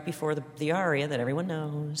 right before the aria that everyone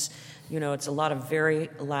knows. It's a lot of very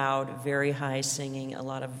loud, very high singing, a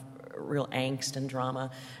lot of real angst and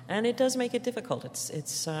drama, and it does make it difficult.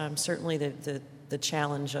 It's certainly the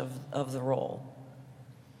challenge of the role.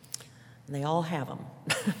 And they all have them.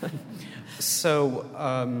 So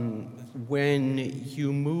when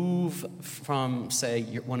you move from, say,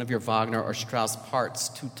 one of your Wagner or Strauss parts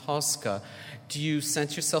to Tosca, do you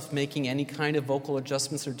sense yourself making any kind of vocal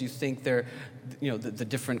adjustments, or do you think the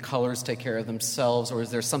different colors take care of themselves, or is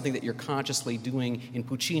there something that you're consciously doing in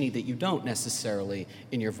Puccini that you don't necessarily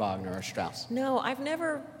in your Wagner or Strauss? No, I've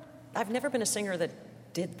never I've never been a singer that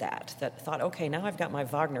did that thought, okay, now I've got my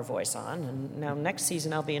Wagner voice on, and now next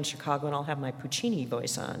season I'll be in Chicago and I'll have my Puccini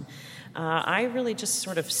voice on. I really just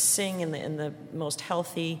sort of sing in the most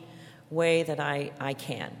healthy way that I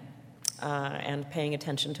can, and paying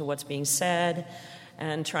attention to what's being said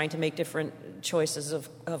and trying to make different choices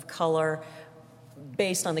of color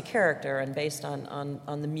based on the character and based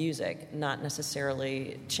on the music, not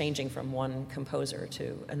necessarily changing from one composer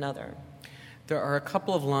to another. There are a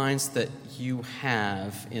couple of lines that you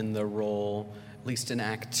have in the role, at least in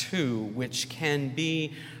Act 2, which can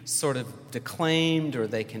be sort of declaimed, or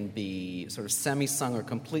they can be sort of semi-sung or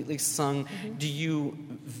completely sung. Mm-hmm. Do you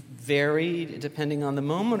vary depending on the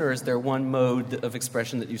moment, or is there one mode of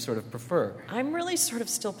expression that you sort of prefer? I'm really sort of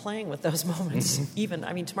still playing with those moments. Even,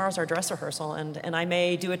 tomorrow's our dress rehearsal, and I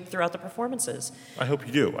may do it throughout the performances. I hope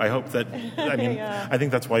you do. I hope that, Yeah. I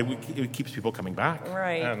think that's why it keeps people coming back.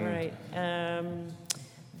 Right.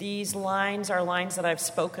 These lines are lines that I've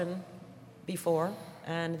spoken before,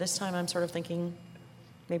 and this time I'm sort of thinking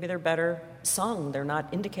maybe they're better sung. They're not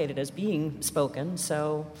indicated as being spoken,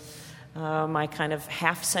 so I kind of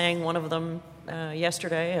half sang one of them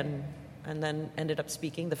yesterday and then ended up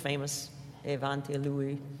speaking the famous Avanti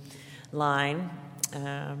lui line.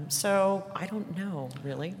 So I don't know,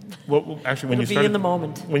 really. Well, actually, when It'll be in the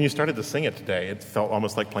moment. When you started to sing it today, it felt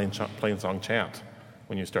almost like plain song chant.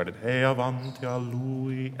 When you started, hey, avanti a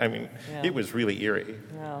lui. It was really eerie.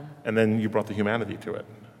 Yeah. And then you brought the humanity to it.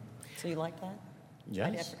 So you like that?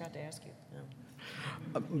 Yes. I forgot to ask you.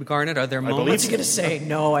 No. Garnet, are there believe moments... What's he going to say?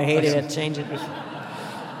 No, I hated it. Change it.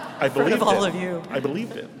 I believed of all it. of you. I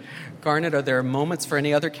believed it. Garnet, are there moments for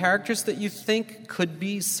any other characters that you think could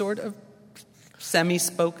be sort of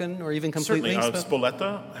semi-spoken or even completely Certainly. spoken?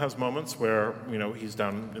 Spoletta has moments where, he's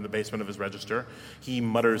down in the basement of his register. He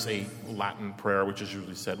mutters a Latin prayer, which is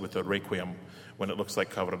usually said with a requiem, when it looks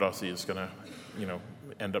like Cavaradossi is going to,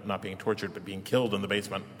 end up not being tortured but being killed in the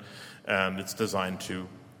basement. And it's designed to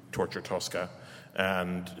torture Tosca.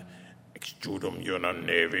 And ex judum iura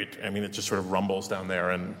nevit. It just sort of rumbles down there.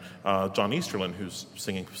 And John Easterlin, who's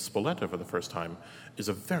singing Spoletta for the first time, is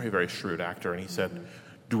a very, very shrewd actor. And he said,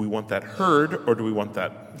 do we want that heard or do we want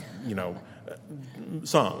that,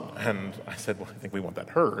 sung? And I said, well, I think we want that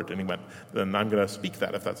heard. And he went, then I'm going to speak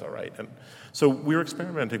that if that's all right. And so we're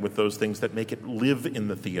experimenting with those things that make it live in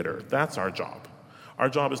the theater. That's our job. Our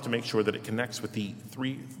job is to make sure that it connects with the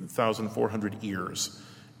 3,400 ears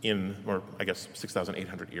or I guess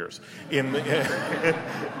 6,800 ears in the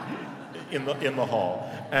hall,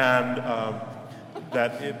 and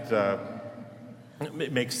that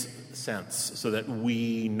it makes sense so that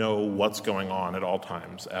we know what's going on at all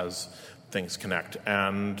times as things connect.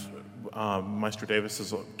 And Maestro Davis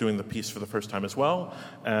is doing the piece for the first time as well,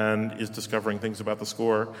 and is discovering things about the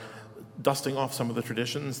score, dusting off some of the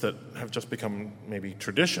traditions that have just become maybe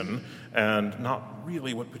tradition and not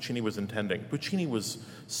really what Puccini was intending. Puccini was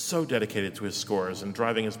so dedicated to his scores and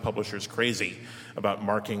driving his publishers crazy about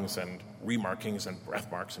markings and remarkings and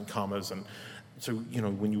breath marks and commas. And so,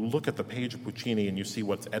 when you look at the page of Puccini and you see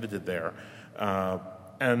what's edited there,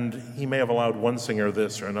 and he may have allowed one singer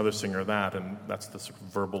this or another singer that, and that's the sort of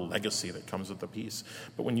verbal legacy that comes with the piece.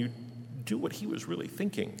 But when you do what he was really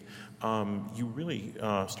thinking, you really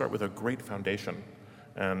start with a great foundation.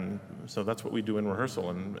 And so that's what we do in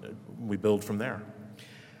rehearsal, and we build from there.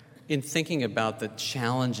 In thinking about the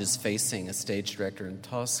challenges facing a stage director in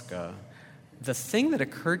Tosca, the thing that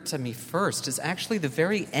occurred to me first is actually the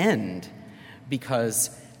very end,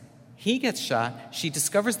 because he gets shot, she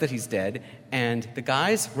discovers that he's dead, and the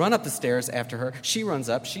guys run up the stairs after her. She runs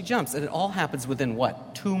up, she jumps, and it all happens within,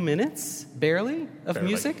 2 minutes, barely, of Barely,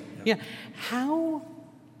 music? Yeah. How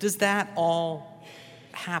does that all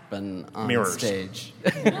happen on Mirrors. stage?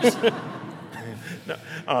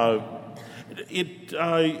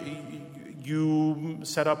 You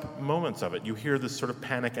set up moments of it. You hear this sort of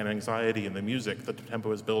panic and anxiety in the music. The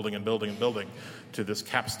tempo is building and building and building to this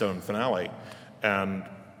capstone finale. And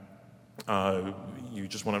you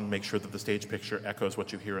just want to make sure that the stage picture echoes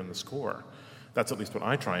what you hear in the score. That's at least what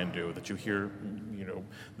I try and do, that you hear,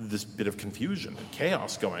 this bit of confusion and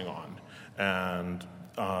chaos going on. And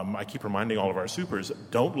I keep reminding all of our supers,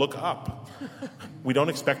 don't look up. We don't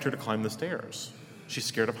expect her to climb the stairs. She's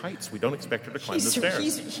scared of heights. We don't expect her to climb the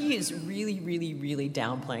stairs. He is really, really, really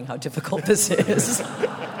downplaying how difficult this is.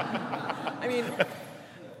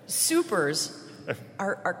 Supers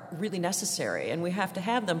are really necessary, and we have to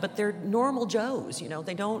have them. But they're normal Joes.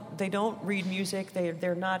 They don't read music. They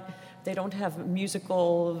don't have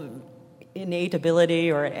musical innate ability,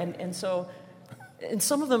 and so. And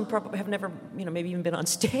some of them probably have never, maybe even been on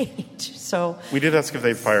stage. So we did ask if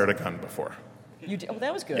they'd fired a gun before. You did? Oh,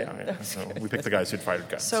 that was good. Yeah. That was So good. we picked the guys who'd fired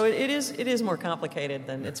guns. So it is more complicated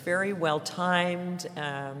than it's very well timed.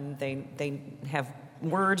 They have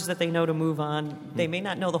words that they know to move on. They may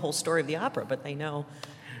not know the whole story of the opera, but they know.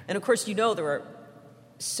 And of course, there are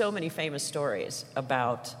so many famous stories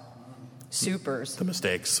about supers. The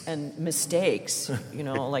mistakes. And mistakes,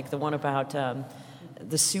 like the one about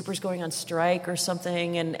the supers going on strike or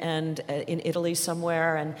something and in Italy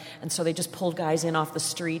somewhere, and so they just pulled guys in off the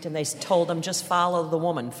street and they told them, just follow the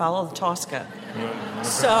woman, follow the Tosca.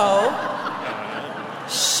 So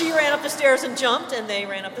she ran up the stairs and jumped, and they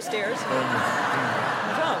ran up the stairs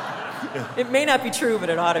and jumped. It may not be true, but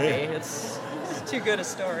it ought to be. It's too good a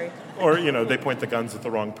story. Or, they point the guns at the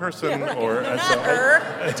wrong person. Yeah, right. Or No, not her.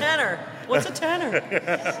 A tenor. What's a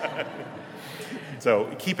tenor?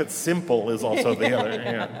 So keep it simple is also the other.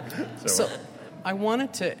 Yeah. So I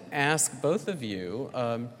wanted to ask both of you,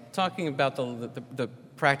 talking about the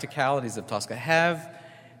practicalities of Tosca, have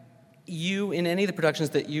you, in any of the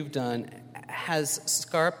productions that you've done, has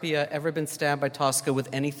Scarpia ever been stabbed by Tosca with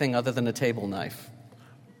anything other than a table knife?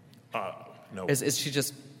 No. Is she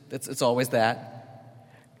just, it's always that?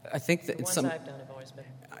 I think that The it's ones I've done have always been.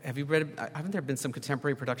 Have you read, haven't there been some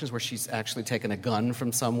contemporary productions where she's actually taken a gun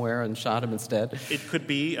from somewhere and shot him instead? It could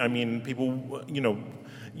be. I mean, people,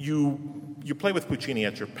 you play with Puccini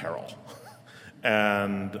at your peril.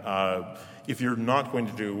 And if you're not going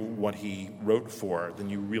to do what he wrote for, then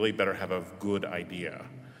you really better have a good idea.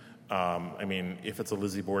 I mean, if it's a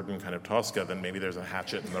Lizzie Borden kind of Tosca, then maybe there's a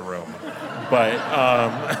hatchet in the room. But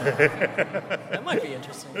That might be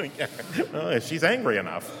interesting. well, if she's angry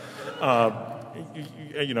enough.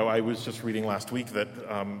 I was just reading last week that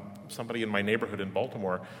somebody in my neighborhood in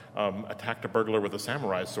Baltimore attacked a burglar with a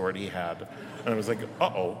samurai sword he had. And I was like,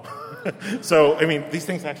 uh-oh. So, I mean, these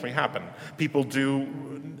things actually happen. People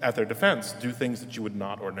do, at their defense, do things that you would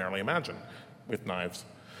not ordinarily imagine with knives.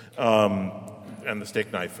 And the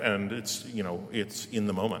steak knife. And it's, it's in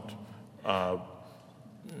the moment.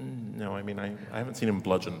 No, I mean, I haven't seen him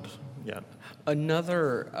bludgeoned yet.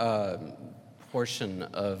 Another portion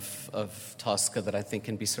of Tosca that I think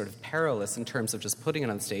can be sort of perilous in terms of just putting it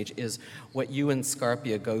on stage is what you and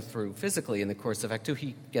Scarpia go through physically in the course of Act Two.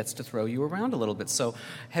 He gets to throw you around a little bit. So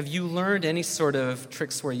have you learned any sort of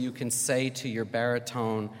tricks where you can say to your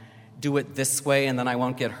baritone, do it this way and then I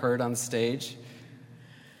won't get hurt on stage?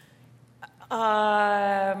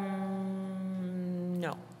 No.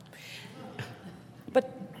 But,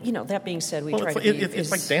 that being said, we try to be...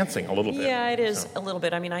 It's like dancing a little bit. Yeah, it is a little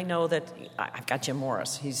bit. I mean, I know that I've got Jim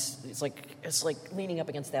Morris. It's like leaning up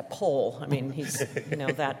against that pole. I mean, he's,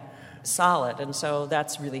 that solid. And so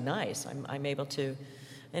that's really nice. I'm able to...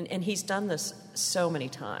 And he's done this so many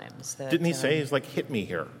times. That, Didn't he say, he's like, hit me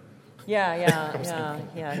here? Yeah. He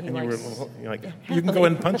And likes... you're like, you can go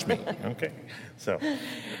and punch me. Okay. So. We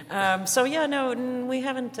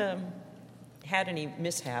haven't had any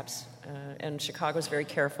mishaps. And Chicago's very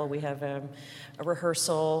careful. We have a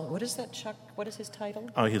rehearsal. What is that, Chuck? What is his title?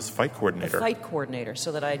 His fight coordinator. The fight coordinator,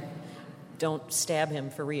 so that I don't stab him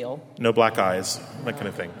for real. No black eyes, that kind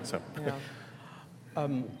of thing. So.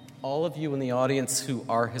 Yeah. All of you in the audience who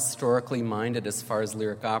are historically minded as far as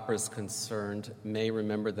lyric opera is concerned may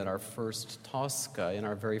remember that our first Tosca in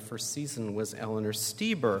our very first season was Eleanor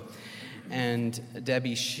Stieber. And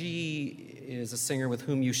Debbie, she is a singer with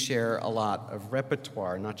whom you share a lot of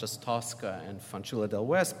repertoire, not just Tosca and Fanciulla del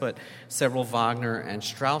West, but several Wagner and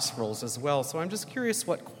Strauss roles as well. So I'm just curious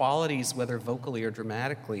what qualities, whether vocally or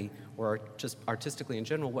dramatically, or just artistically in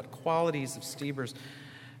general, what qualities of Stieber's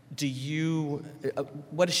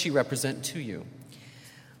what does she represent to you?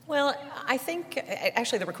 Well, I think,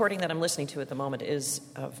 actually, the recording that I'm listening to at the moment is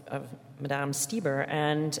of Madame Stieber,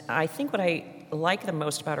 and I think what I like the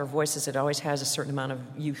most about her voice is it always has a certain amount of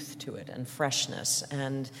youth to it and freshness,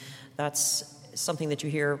 and that's something that you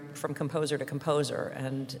hear from composer to composer,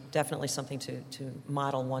 and definitely something to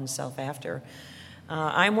model oneself after.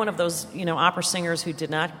 I'm one of those, opera singers who did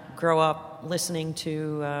not grow up listening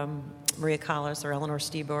to Maria Callas or Eleanor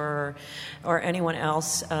Stieber or anyone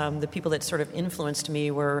else. The people that sort of influenced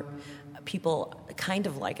me were people kind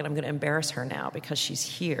of like, and I'm going to embarrass her now because she's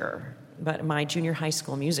here, but my junior high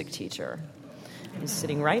school music teacher is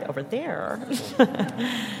sitting right over there.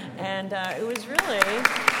 And it was really,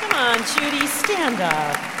 come on, Judy, stand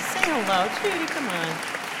up. Say hello. Judy, come on.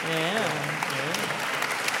 Yeah.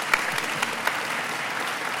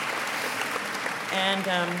 And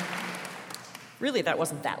really, that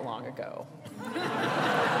wasn't that long ago.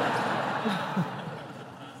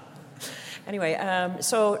 Anyway,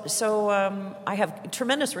 so I have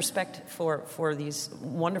tremendous respect for these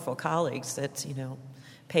wonderful colleagues that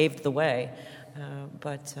paved the way,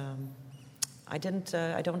 but I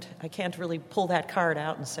can't really pull that card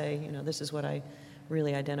out and say, this is what I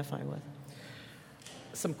really identify with.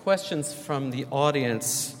 Some questions from the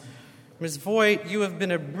audience. Ms. Voigt, you have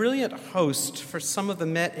been a brilliant host for some of the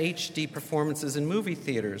Met HD performances in movie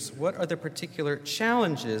theaters. What are the particular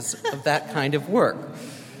challenges of that kind of work?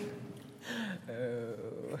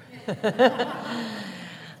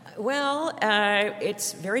 Well,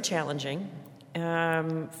 it's very challenging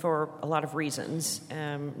for a lot of reasons.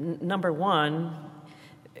 Number one,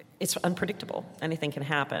 it's unpredictable. Anything can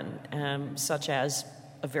happen, such as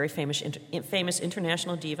a very famous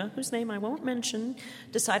international diva, whose name I won't mention,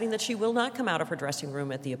 deciding that she will not come out of her dressing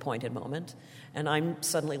room at the appointed moment. And I'm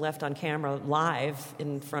suddenly left on camera live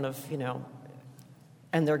in front of,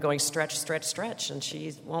 and they're going stretch, stretch, stretch, and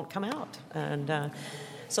she won't come out. And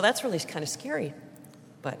so that's really kind of scary.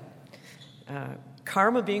 But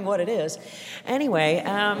karma being what it is. Anyway,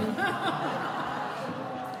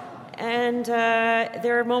 and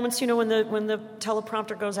there are moments, when the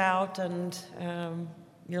teleprompter goes out and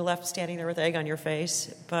you're left standing there with egg on your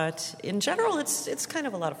face. But in general, it's kind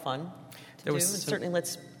of a lot of fun to do. It certainly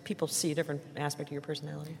lets people see a different aspect of your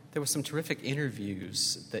personality. There were some terrific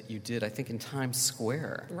interviews that you did, I think, in Times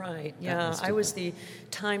Square. Right, yeah. I was the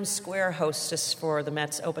Times Square hostess for the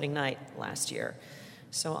Mets opening night last year.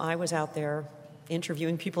 So I was out there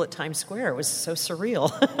interviewing people at Times Square. It was so surreal.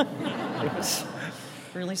 It was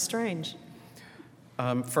really strange.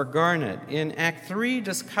 For Garnet, in Act 3,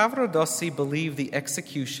 does Cavaradossi believe the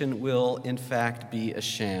execution will, in fact, be a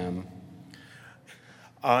sham?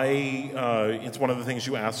 It's one of the things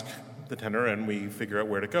you ask the tenor, and we figure out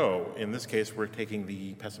where to go. In this case, we're taking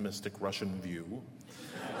the pessimistic Russian view,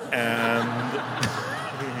 and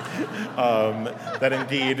that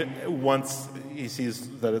indeed, once he sees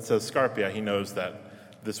that it says Scarpia, he knows that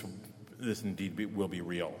this indeed will be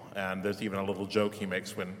real. And there's even a little joke he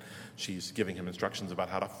makes when she's giving him instructions about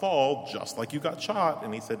how to fall, just like you got shot.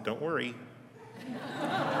 And he said, "Don't worry.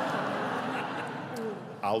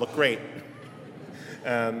 I'll look great."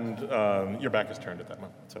 And your back is turned at that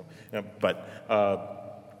moment. So,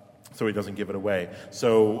 so he doesn't give it away.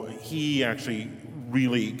 So he actually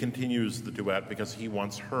really continues the duet because he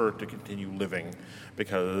wants her to continue living,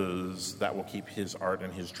 because that will keep his art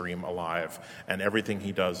and his dream alive. And everything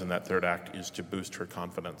he does in that third act is to boost her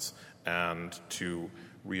confidence and to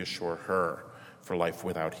reassure her for life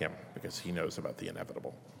without him, because he knows about the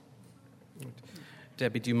inevitable.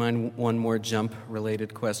 Debbie, do you mind one more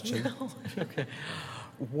jump-related question? No. Okay.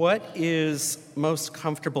 What is most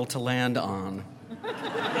comfortable to land on?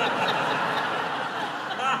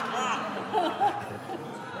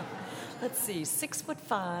 Let's see,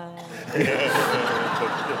 6'5".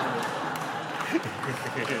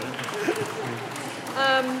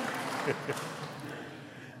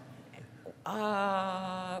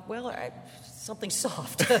 Something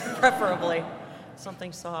soft, preferably.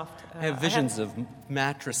 Something soft. I have visions of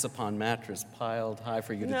mattress upon mattress piled high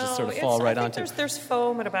for you to just sort of fall right onto. There's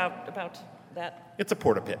foam at about that. It's a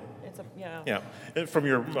porta pit. Yeah, from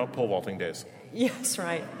your pole vaulting days. Yes,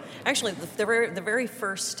 right. Actually, the very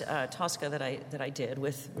first Tosca that I did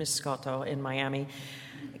with Miss Scotto in Miami,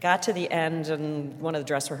 I got to the end and one of the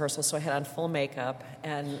dress rehearsals, so I had on full makeup,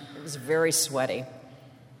 and it was very sweaty.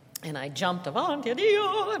 And I jumped, avanti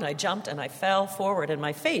Dio, and I jumped and I fell forward, and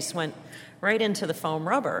my face went right into the foam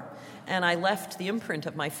rubber, and I left the imprint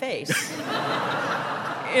of my face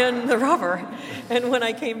in the rubber. And when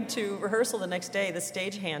I came to rehearsal the next day, the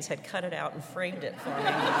stagehands had cut it out and framed it for me.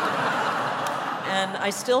 And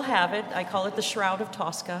I still have it. I call it the Shroud of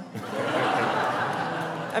Tosca.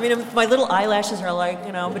 I mean, my little eyelashes are like,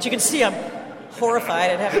 but you can see I'm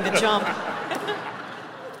horrified at having to jump.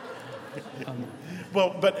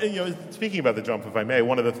 Well, but speaking about the jump, if I may,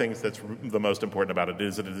 one of the things that's the most important about it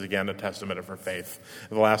is that it is again a testament of her faith.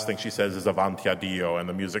 The last thing she says is "Avanti a Dio," and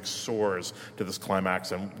the music soars to this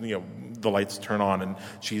climax, and the lights turn on, and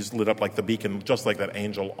she's lit up like the beacon, just like that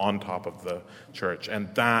angel on top of the church, and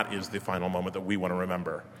that is the final moment that we want to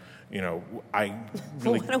remember. Well, why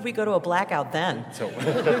don't we go to a blackout then? So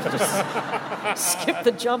just skip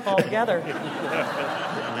the jump altogether.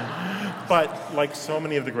 But like so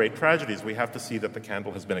many of the great tragedies, we have to see that the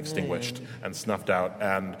candle has been extinguished and snuffed out,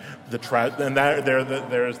 and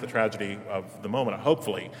there is the tragedy of the moment.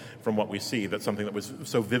 Hopefully, from what we see, that something that was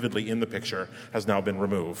so vividly in the picture has now been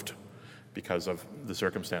removed because of the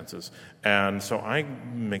circumstances. And so I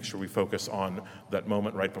make sure we focus on that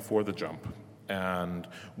moment right before the jump and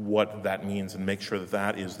what that means, and make sure that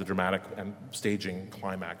that is the dramatic and staging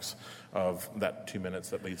climax of that 2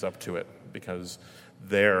 minutes that leads up to it, because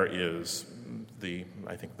there is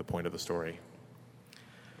I think the point of the story.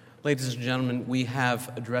 Ladies and gentlemen, we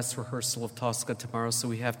have a dress rehearsal of Tosca tomorrow, so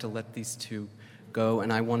we have to let these two go,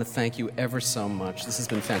 and I want to thank you ever so much. This has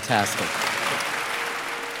been fantastic.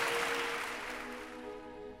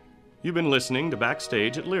 You've been listening to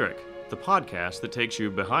Backstage at Lyric, the podcast that takes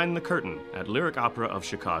you behind the curtain at Lyric Opera of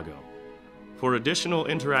Chicago. For additional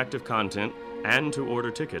interactive content and to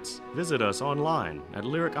order tickets, visit us online at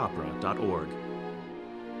lyricopera.org.